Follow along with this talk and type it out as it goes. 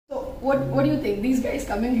what do you think? These guys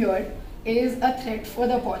coming here is a threat for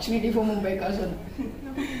the opportunity for Mumbaikars or no?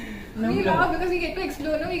 We love because we get to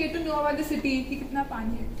explore, we get to know about the city. कि कितना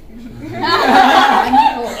पानी है.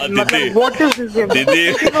 What is this game?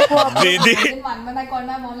 Didi. One month I called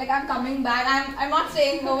my mom like I'm coming back. I'm not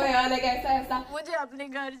staying over here like ऐसा. मुझे अपने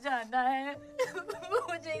घर जाना है.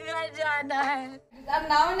 मुझे घर जाना है. And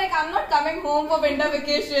now like I'm not coming home for winter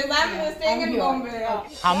vacations. I'm staying in Bombay.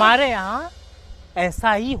 हमारे यहाँ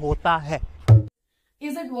ऐसा ही होता है.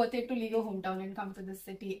 Is it worth it to leave your hometown and come to this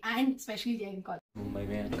city and especially Jai Hind College? Mumbai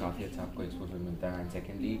में काफ़ी अच्छा आपको exposure मिलता है एंड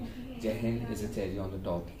सेकेंडली जय Hind is a cherry on the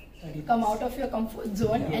top. Come out of your comfort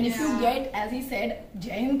zone and if you get, as he said,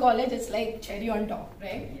 Jai Hind College, it's like cherry on top,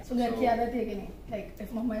 right? So घर की आदत है कि नहीं? Like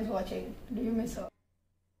if mama is watching, do you miss her?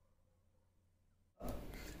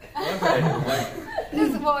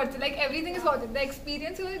 It's worth like everything is worth it. The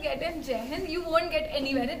experience you will get in Jai Hind, you won't get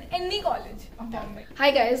anywhere in any college of Bombay.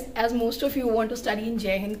 Hi guys, as most of you want to study in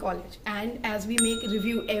Jai Hind College and as we make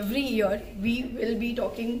review every year, we will be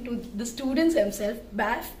talking to the students themselves,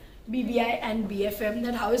 BAF, BBI and BFM,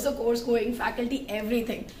 that how is the course going, faculty,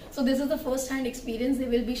 everything. So this is the first hand experience.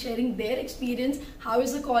 They will be sharing their experience, how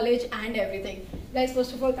is the college and everything. Guys,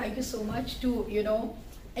 first of all, thank you so much to,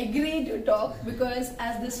 agree to talk because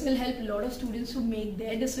as this will help a lot of students to make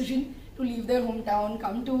their decision to leave their hometown,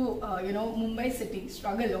 come to Mumbai city,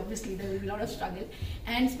 struggle, obviously there will be a lot of struggle,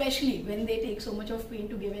 and especially when they take so much of pain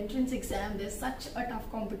to give entrance exam, there's such a tough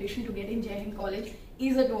competition to get in Jai Hind College.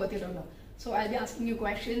 Is it worth it or not? So I'll be asking you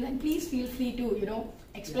questions and please feel free to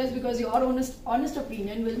express because your honest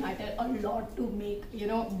opinion will matter a lot to make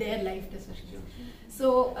their life decision.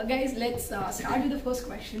 So guys, let's start with the first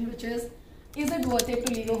question, which is it worth it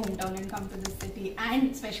to leave your hometown and come to this city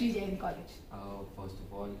and especially Jai Hind College? First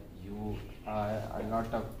of all, I'll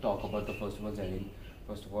not talk about the first of all Jai Hind.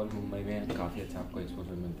 First of all, Mumbai में काफ़ी अच्छा आपको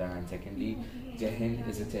exposure मिलता है and secondly जय Hind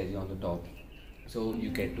is a cherry on the top. So you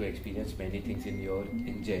get to experience many things in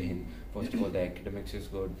Jai Hind. First of all, the academics is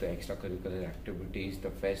good, the extracurricular activities, the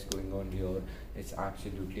fest going on here, it's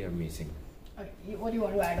absolutely amazing. Okay, what do you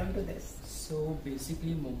want to add on to this? So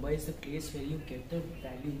basically, Mumbai is the place where you get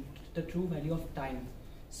the true value of time.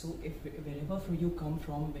 So if wherever you come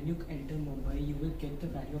from, when you enter Mumbai, you will get the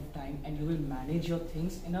value of time and you will manage your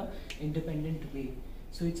things in a independent way.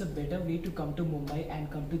 So it's a better way to come to Mumbai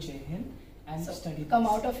and come to Jai Hind. And study come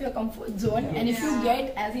out of your comfort zone and if you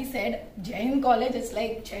get, as he said, Jai Hind College, it's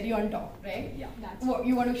like cherry on top, right? Yeah. That's what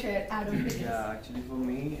you want to share, add on to this? Yeah, actually for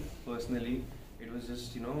me personally, it was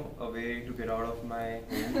just a way to get out of my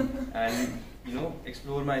home and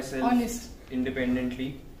explore myself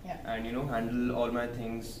independently. Yeah. And handle all my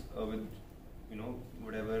things with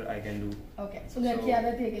whatever I can do. Okay, so घर की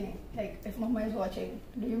आदत है कि नहीं? Like if mama is watching,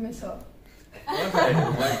 do you miss her?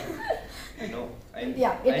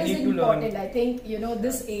 Yeah, it is important. I think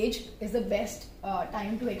this age is the best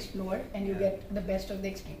time to explore and you get the best of the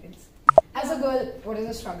experience. As a girl, what is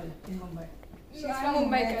the struggle in Mumbai? I'm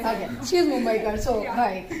Mumbaikar. Okay, she is Mumbaikar, so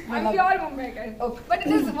hi. I'm pure Mumbaikar. Okay. But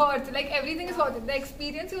it is worth like everything is worth it. The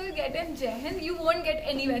experience you will get in Jai Hind, you won't get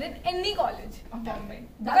anywhere in any college of Bombay.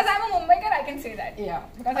 Because I'm a Mumbaikar, I can say that. Yeah.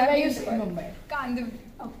 Because where you stay in Mumbai? Kandivali.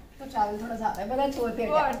 Oh, so travel thoda zyada hai, but that's worth it.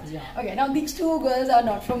 Yeah. Okay, now these two girls are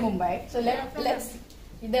not from Mumbai, so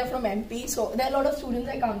they're from MP. So there are a lot of students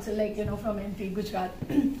I counsel, like from MP, Gujarat.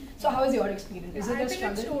 So how is your experience? Is it a struggle? I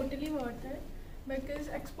think it's totally worth it because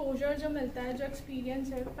exposure जो मिलता है, जो experience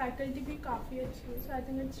है, faculty भी काफी अच्छी है, so I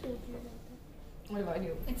think it's totally worth it. What about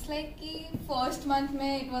you? It's like कि first month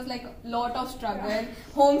में it was like a lot of struggle,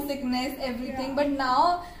 homesickness, everything. But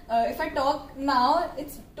now, if I talk now,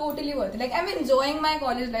 it's totally worth it. Like I'm enjoying my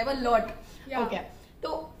college life a lot. Yeah. Okay.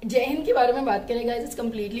 तो जय हिंद के बारे में बात करें guys, it's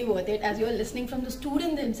completely worth it as you are listening from the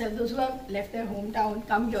student themselves, those who have left their hometown,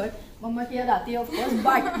 come here. मम्मा की याद आती है of course,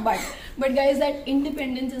 but guys, that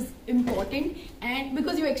independence is important and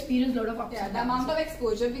because you experience a lot of ups and downs. The amount of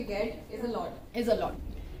exposure we get is a lot.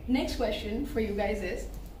 Next question for you guys is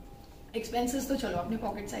expenses तो चलो अपने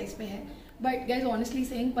pocket size पे है, but guys honestly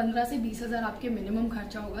saying 15 से 20 हज़ार आपके minimum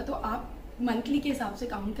खर्चा होगा, तो आप मंथली के हिसाब से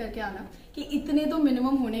काउंट करके आना कि इतने तो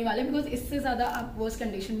मिनिमम होने वाले, बिकॉज इससे ज़्यादा आप वर्स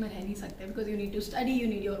कंडीशन में रह नहीं सकते, because you need to study, you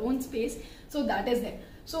need your own space, so that is there.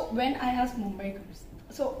 So when I ask Mumbaikars,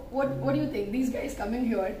 so what do you think these guys coming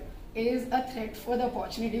here is a threat for the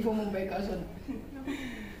opportunity for Mumbaikars और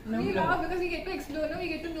No, we love because we get to explore, we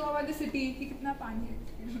get to know about the city. कि कितना पानी है.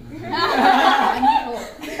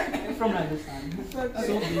 From Rajasthan.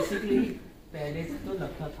 So basically, पहले तो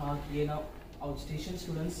लगता था कि outstation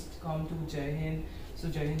students come to Jai Hind. So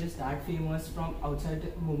Jai Hind is that famous from outside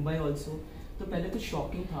Mumbai also. तो पहले तो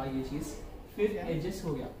shocking था ये चीज़, फिर adjust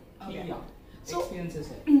हो गया. Okay. Yeah. So experiences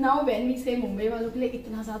है. now when we say Mumbai वालों के लिए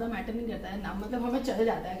इतना ज़्यादा मैटर नहीं करता है नाम, मतलब हमें चल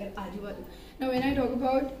जाता है अगर आजू बाजू. Now when I talk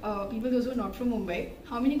about people those who are not from Mumbai,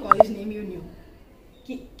 how many college name you knew?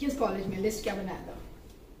 कि किस कॉलेज में लिस्ट क्या बनाया था?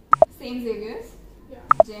 St. Xavier's,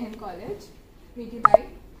 Yeah. Hind College, VTY,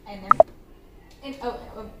 NM.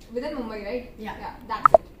 Within Mumbai, right? Yeah.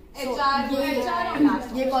 That's it. So, HR,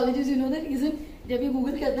 ये colleges, you know the reason, जब ये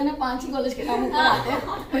Google करते हैं ना 5 ही कॉलेज के नाम ऊपर आते हैं,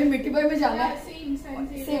 वही मिट्टी पर में जाना है.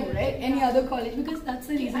 Same, right? Any other college, because that's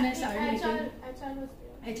the reason I started making HR was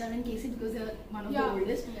there. HR and KC, because they are one of the Yeah.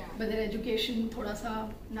 oldest, Yeah. but their education thoda sa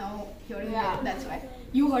now here and Yeah. there. That's why.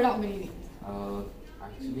 You heard how many names?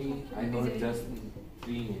 Actually, I heard just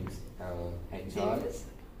 3 names. HR,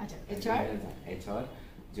 अच्छा, HR,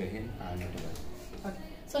 Jahin and Reveled. Okay.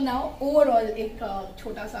 So now overall एक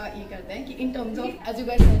छोटा सा ये करते हैं कि in terms of, as you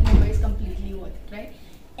guys said, Mumbai is completely worth it, right?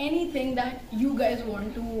 Anything that you guys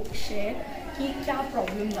want to share कि क्या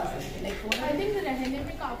problems आ सकते हैं, like what I think रहने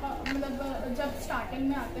में काफी, मतलब जब स्टार्टिंग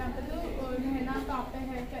में आते हैं तो रहना कहाँ पे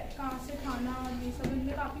है, कहाँ से खाना और ये सब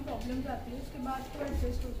इनमें काफी प्रॉब्लम्स आती है, उसके बाद तो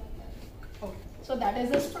एडजस्ट हो जाता है. Okay. So that is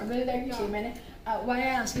the struggle that मैंने why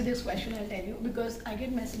I asked you this question, I'll tell you, because I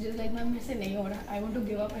get messages like ma'am मेरे से नहीं हो रहा, I want to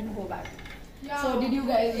give up and go back. Yeah. So did you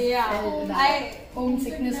guys feel that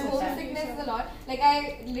homesickness होता है? Homesickness is a lot. Like I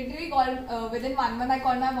literally called within 1 month. I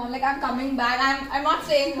called my mom like I'm coming back. I'm not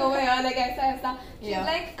staying over here. Like ऐसा. She's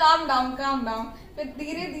like calm down. फिर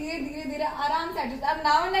धीरे आराम से adjust. And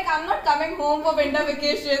now like I'm not coming home for winter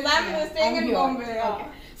vacations. I'm staying in Bombay. Okay.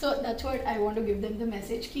 So that's what I want to give them the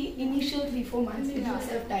message कि initial 3-4 months give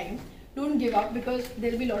yourself time. Don't give up because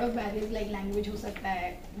there will be a lot of barriers like language हो सकता है,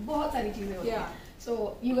 बहुत सारी चीजें होती हैं. So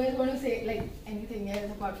you guys want to say like anything else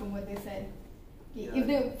apart from what they said? If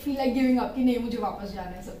they feel like giving up कि नहीं मुझे वापस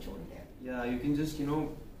जाना है, सब छोड़ दे. Yeah, you can just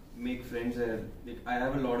make friends there. Like, I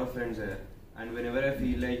have a lot of friends there, and whenever I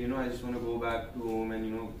feel like I just want to go back to home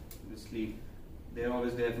and just sleep, they're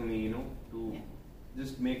always there for me. To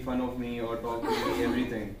just make fun of me or talk to me,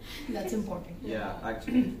 everything. That's important. Yeah,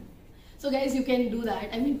 actually. So guys, you can do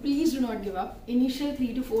that. I mean, please do not give up. Initial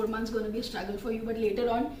 3 to 4 months going to be a struggle for you, but later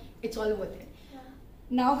on, it's all worth it.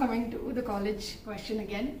 Now coming to the college question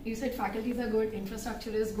again, you said faculties are good,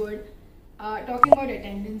 infrastructure is good. Talking about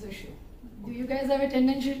attendance issue, do you guys have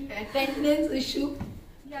attendance issue?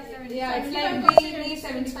 Yeah, it's like we need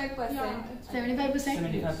 75%. 75%?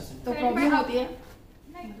 75%. तो problem होती है?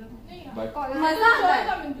 But मजा आता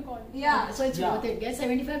है. Yeah. So it's worth it. Guys,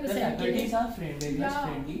 75%. The faculties are friendly,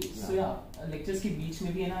 Yeah. So lectures के बीच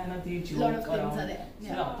में भी है ना they joke Lot of things around. are there. So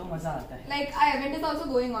yeah, तो मजा आता है. Like our event is also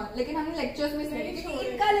going on. लेकिन हमने lectures miss नहीं किए क्योंकि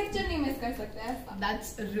इनका lecture नहीं miss कर सकते हैं.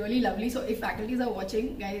 That's really lovely. So if faculties are watching,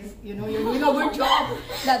 guys, you're doing a good job.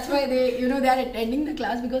 That's why they, they are attending the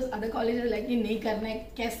class, because other colleges are like, ये नहीं करना है,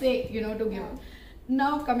 कैसे, to give.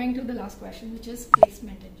 Now coming to the last question, which is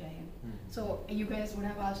placement in Jain. So you guys would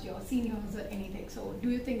have asked your seniors or anything. So do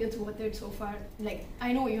you think it's worth it so far? Like,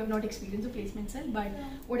 I know you have not experienced a placement cell, but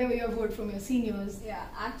whatever you have heard from your seniors. Yeah,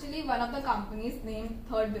 actually one of the companies named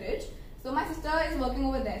Third Bridge. So my sister is working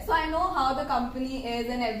over there. So I know how the company is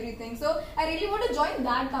and everything. So I really want to join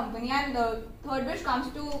that company, and Third Bridge comes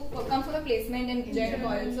for the placement in Jain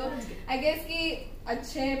College. So I guess कि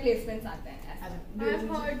अच्छे placements आते हैं. I've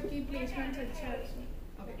heard कि placements अच्छे हैं.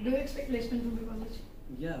 Okay. Do you expect placement from your college?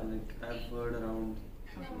 Yeah, like I've heard around.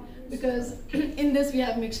 Because in this we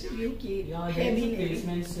have mixed review. Yeah, there is a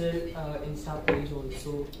placement cell Insta page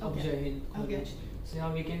also of Okay. Jain College. Okay. So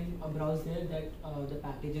yeah, we can browse there. That the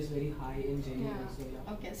package is very high in Jain. So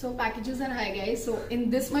yeah. Okay, so packages are high, guys. So in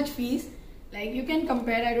this much fees, like you can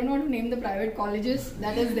compare. I don't want to name the private colleges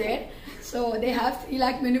that is there. So they have 3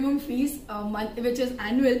 lakh minimum fees a month, which is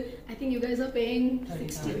annual. I think you guys are paying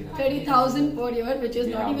 30,000 per year, which is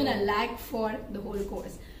not even a lakh for the whole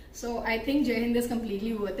course. So I think Jai Hind is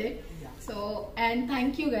completely worth it. So, and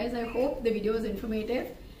thank you guys. I hope the video was informative.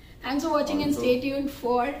 Thanks for watching and stay tuned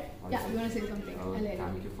for. Yeah, you want to say something?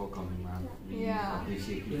 Thank you for coming, ma'am. We Yeah.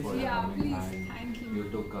 appreciate you for Yeah, coming, please. and Thank you. you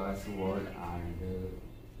took us word, and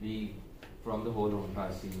we, from the whole Onkar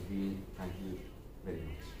team, we thank you very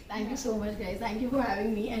much. Thank you so much, guys. Thank you for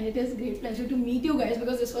having me, and it is a great pleasure to meet you guys,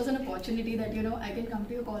 because this was an opportunity that I can come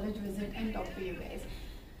to your college, visit, and talk to you guys.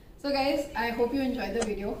 So, guys, I hope you enjoyed the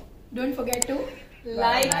video. Don't forget to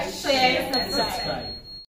Like, share, and subscribe. subscribe.